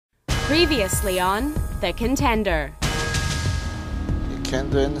Previously on The Contender. You can't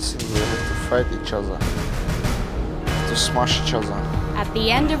do anything, we have to fight each other. To smash each other. At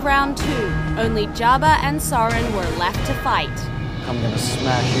the end of round 2, only Jabba and Soren were left to fight. I'm gonna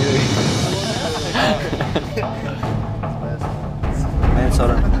smash you. Me and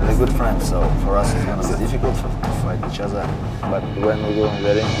Soren are good friends, so for us it's gonna be difficult to fight each other. But when we go in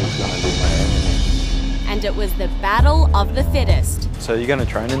the ring, he's gonna be my enemy. And it was the battle of the fittest. So you're going to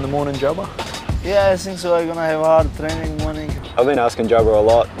train in the morning, Jabba? Yeah, I think so. I'm gonna have hard training morning. I've been asking Jabba a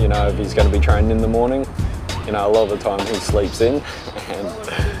lot, you know, if he's going to be trained in the morning. You know, a lot of the time he sleeps in, and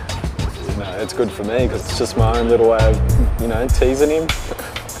you know, it's good for me because it's just my own little way of, you know, teasing him,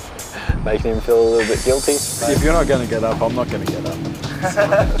 making him feel a little bit guilty. If you're not going to get up, I'm not going to get up.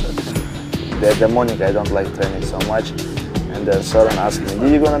 The morning I don't like training so much. And then Soren asked me,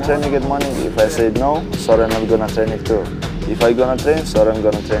 "Did you gonna train to get money?" If I said no, Soren not gonna train it too. If I gonna train, Soren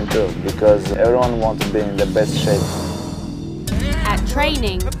gonna train too, because everyone wants to be in the best shape. At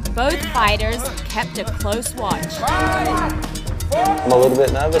training, both fighters kept a close watch. I'm a little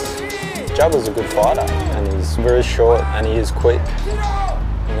bit nervous. Jabba's a good fighter, and he's very short, and he is quick.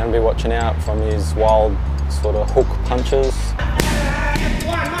 I'm going to be watching out from his wild sort of hook punches.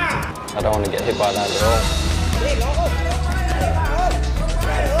 I don't want to get hit by that at all.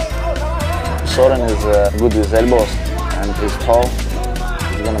 Soren is good with elbows and he's tall.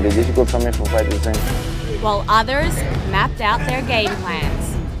 It's gonna be difficult for me to fight with him. While others mapped out their game plans.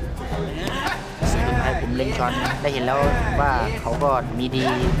 ผมเล็งช้อนได้เห็นแล้วว่าเขาก็มีดี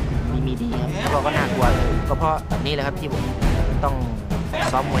ครับแล้วก็น่ากลัวก็เพราะนี่แหละครับที่ผมต้อง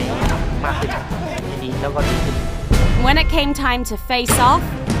ซ้อมมวยมากขึ้นดีแล้วก็ดีขึ้น When it came time to face off,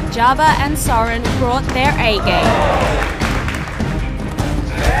 Jabba and Soren brought their A game.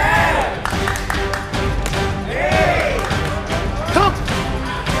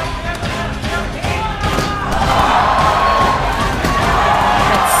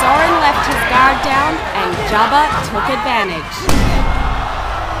 But Soren left his guard down and Jabba took advantage,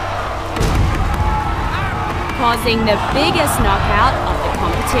 causing the biggest knockout of the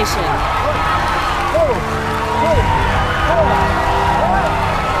competition.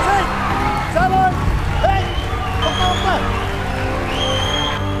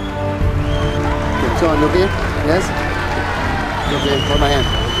 Soren, you okay? Yes? Okay, hold my hand.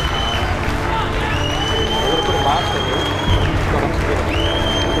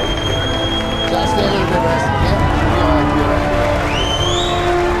 Just stay a little bit rest, okay?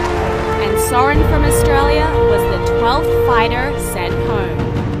 And Soren from Australia was the 12th fighter sent home.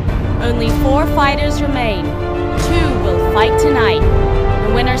 Only 4 fighters remain. 2 will fight tonight.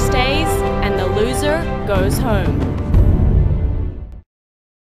 The winner stays and the loser goes home.